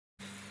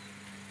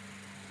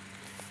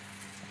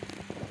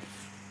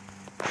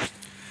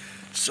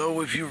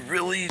So if you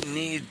really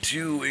need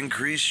to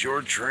increase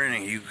your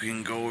training, you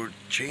can go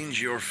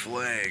change your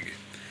flag.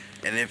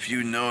 And if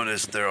you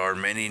notice, there are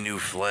many new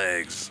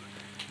flags.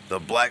 The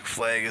black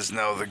flag is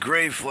now the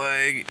gray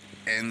flag,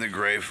 and the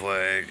gray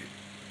flag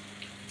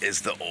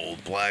is the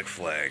old black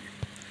flag.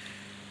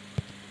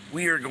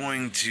 We are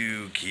going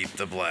to keep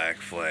the black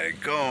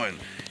flag going.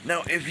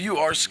 Now, if you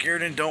are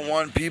scared and don't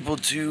want people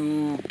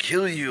to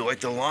kill you like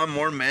the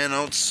lawnmower man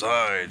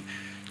outside,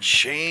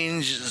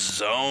 change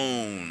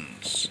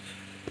zones.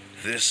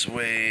 This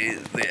way,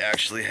 they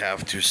actually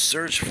have to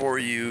search for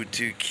you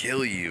to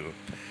kill you.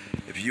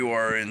 If you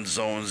are in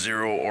zone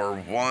 0 or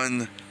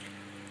 1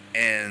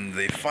 and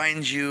they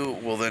find you,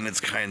 well, then it's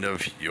kind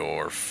of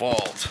your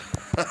fault.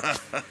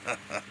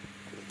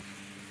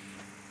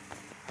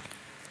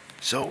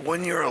 So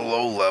when you're a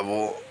low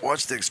level,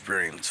 watch the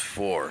experience.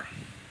 4,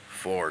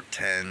 4,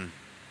 10,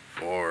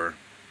 4,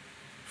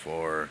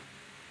 4,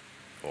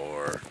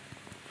 4,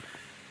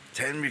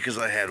 10 because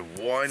I had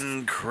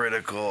one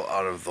critical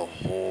out of the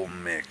whole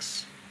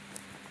mix.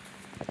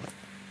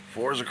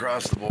 4s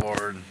across the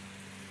board.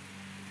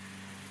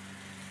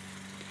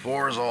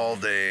 4s all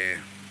day.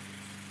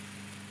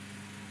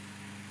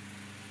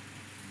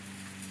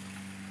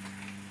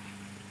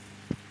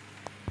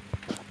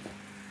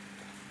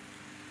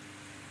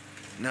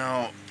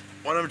 Now,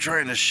 what I'm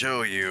trying to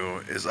show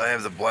you is I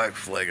have the black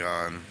flag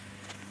on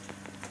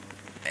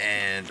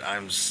and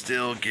I'm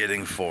still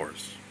getting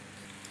 4s.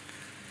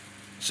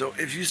 So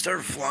if you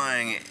start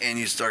flying and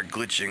you start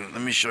glitching,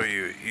 let me show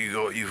you.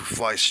 You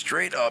fly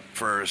straight up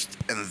first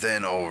and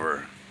then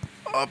over.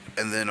 Up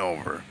and then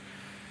over.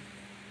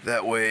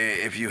 That way,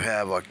 if you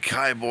have a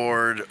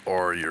keyboard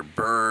or your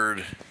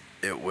bird,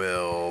 it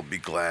will be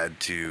glad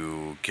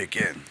to kick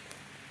in.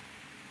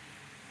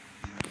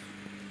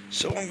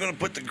 So I'm going to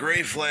put the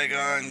gray flag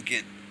on,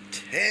 get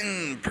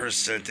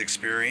 10%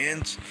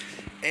 experience,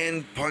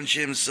 and punch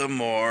him some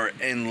more.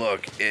 And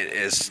look, it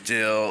is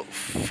still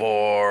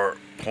 4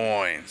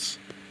 points.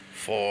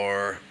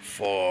 4,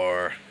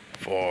 4,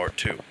 4,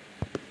 2.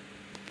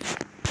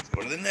 Let's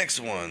go to the next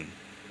one.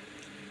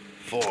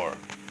 4.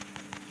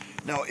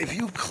 Now, if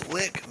you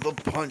click the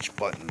punch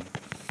button,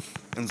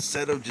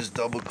 instead of just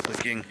double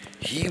clicking,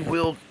 he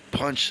will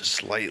punch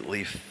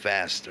slightly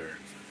faster.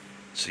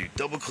 So you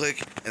double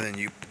click, and then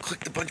you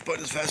click the punch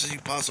button as fast as you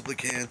possibly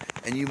can,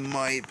 and you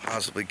might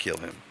possibly kill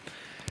him.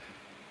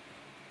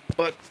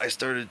 But I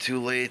started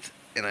too late,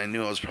 and I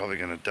knew I was probably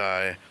going to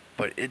die,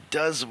 but it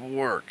does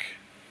work.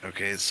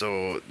 Okay,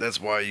 so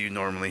that's why you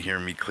normally hear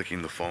me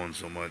clicking the phone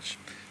so much,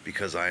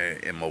 because I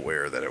am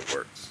aware that it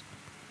works.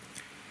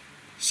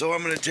 So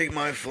I'm going to take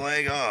my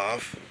flag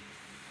off,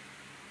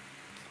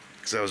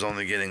 because I was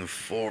only getting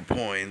 4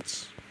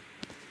 points.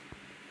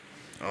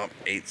 Oh,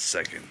 8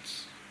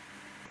 seconds.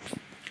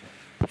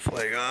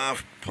 Flag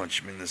off,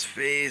 punch him in his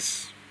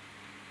face.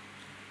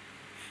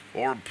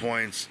 4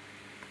 points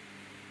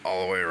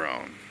all the way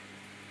around.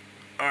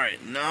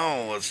 Alright,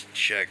 now let's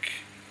check.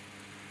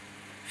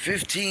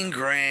 15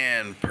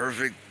 grand,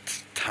 perfect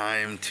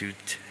time to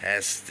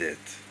test it.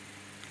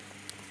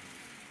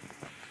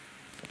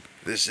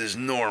 This is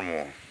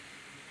normal.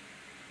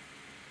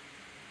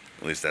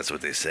 At least that's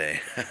what they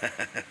say.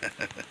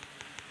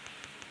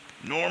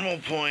 Normal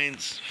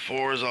points,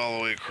 4s all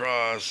the way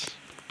across.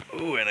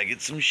 Ooh, and I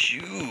get some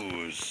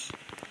shoes.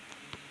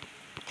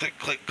 Click,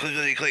 click,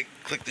 click, click,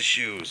 click the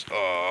shoes.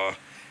 Aw,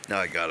 now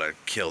I gotta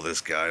kill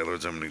this guy,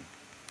 otherwise I'm gonna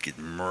get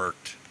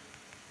murked.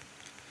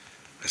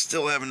 I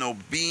still have no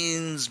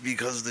beans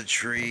because the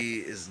tree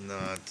is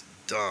not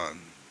done.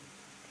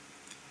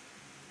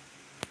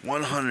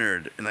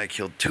 100, and I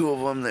killed 2 of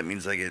them. That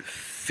means I get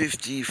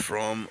 50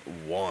 from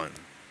 1.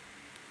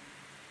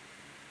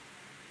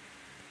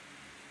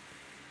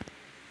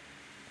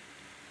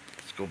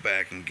 Let's go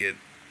back and get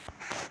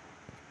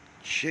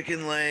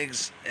chicken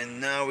legs, and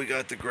now we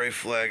got the gray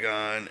flag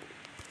on,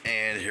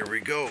 and here we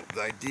go.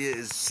 The idea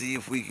is see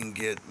if we can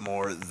get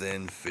more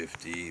than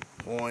 50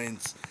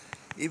 points,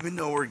 even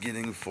though we're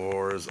getting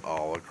 4s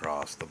all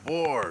across the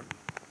board.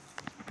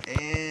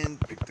 And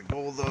pick the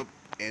gold up,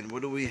 and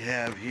what do we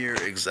have here?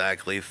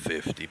 Exactly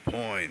 50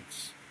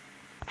 points.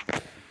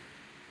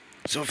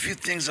 So a few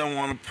things I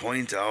want to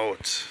point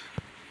out.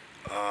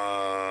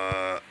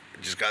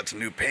 Just got some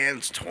new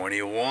pants,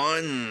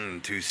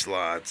 21, 2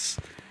 slots.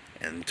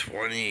 And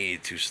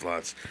 22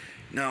 slots.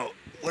 Now,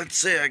 let's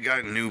say I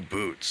got new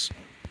boots.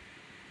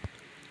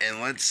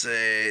 And let's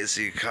say,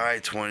 see, Kai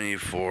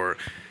 24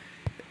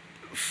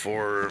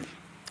 4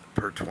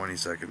 per 20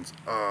 seconds.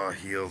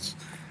 Heels.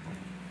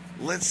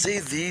 Let's say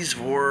these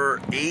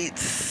were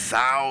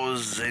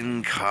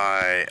 8,000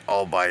 Kai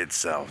all by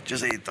itself.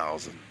 Just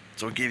 8,000.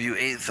 So it gave you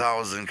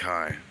 8,000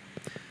 Kai.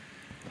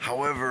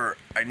 However,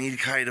 I need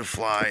Kai to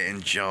fly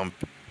and jump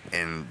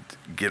and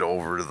get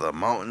over to the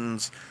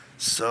mountains.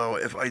 So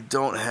if I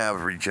don't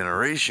have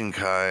regeneration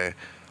Kai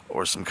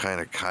or some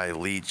kind of Kai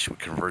leech would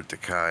convert to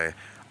Kai,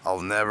 I'll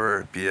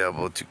never be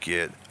able to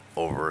get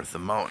over the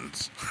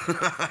mountains.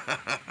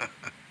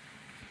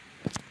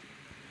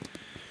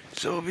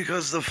 So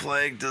because the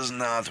flag does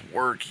not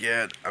work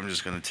yet, I'm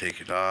just going to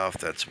take it off.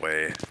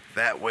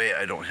 That way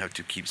I don't have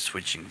to keep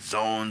switching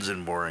zones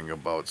and worrying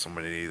about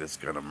somebody that's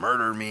going to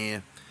murder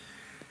me.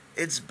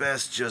 It's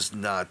best just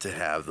not to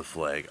have the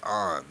flag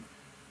on,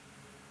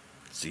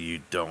 so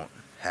you don't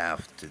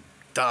have to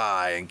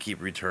die and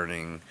keep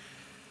returning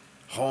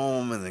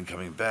home and then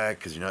coming back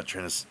because you're not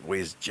trying to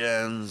waste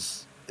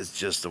gens. It's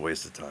just a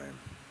waste of time.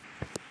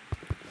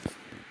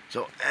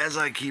 So as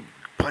I keep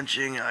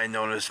punching, I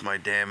notice my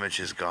damage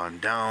has gone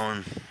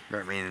down.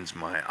 That means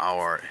my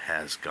hour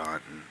has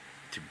gotten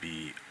to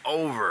be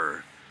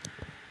over.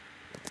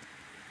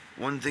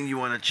 One thing you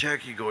want to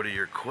check, you go to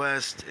your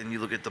quest and you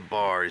look at the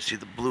bar. You see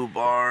the blue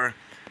bar?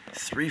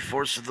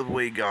 3/4 of the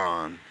way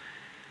gone.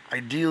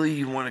 Ideally,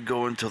 you want to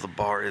go until the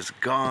bar is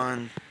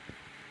gone.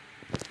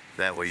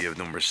 That way you have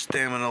no more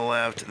stamina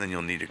left, and then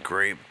you'll need a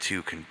grape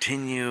to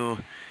continue.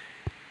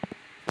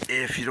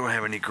 If you don't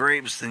have any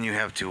grapes, then you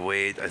have to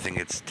wait. I think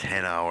it's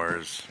 10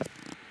 hours.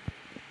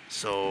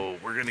 So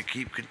we're going to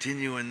keep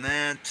continuing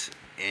that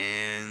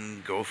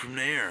and go from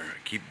there.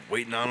 Keep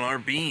waiting on our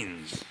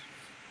beans.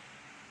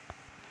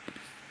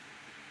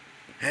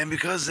 And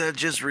because that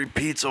just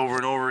repeats over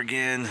and over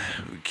again,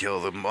 we kill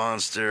the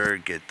monster,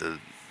 get the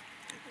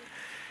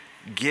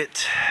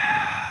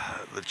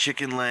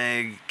chicken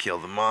leg, kill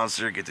the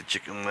monster, get the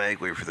chicken leg,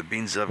 wait for the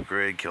beans to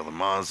upgrade, kill the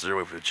monster,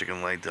 wait for the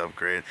chicken leg to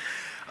upgrade.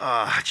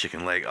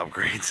 Chicken leg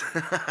upgrades.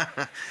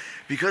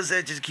 Because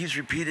that just keeps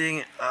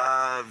repeating,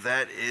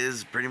 that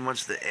is pretty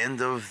much the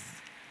end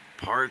of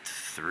part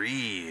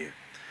 3.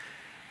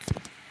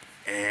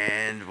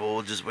 And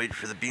we'll just wait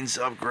for the beans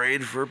to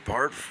upgrade for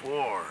part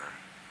 4.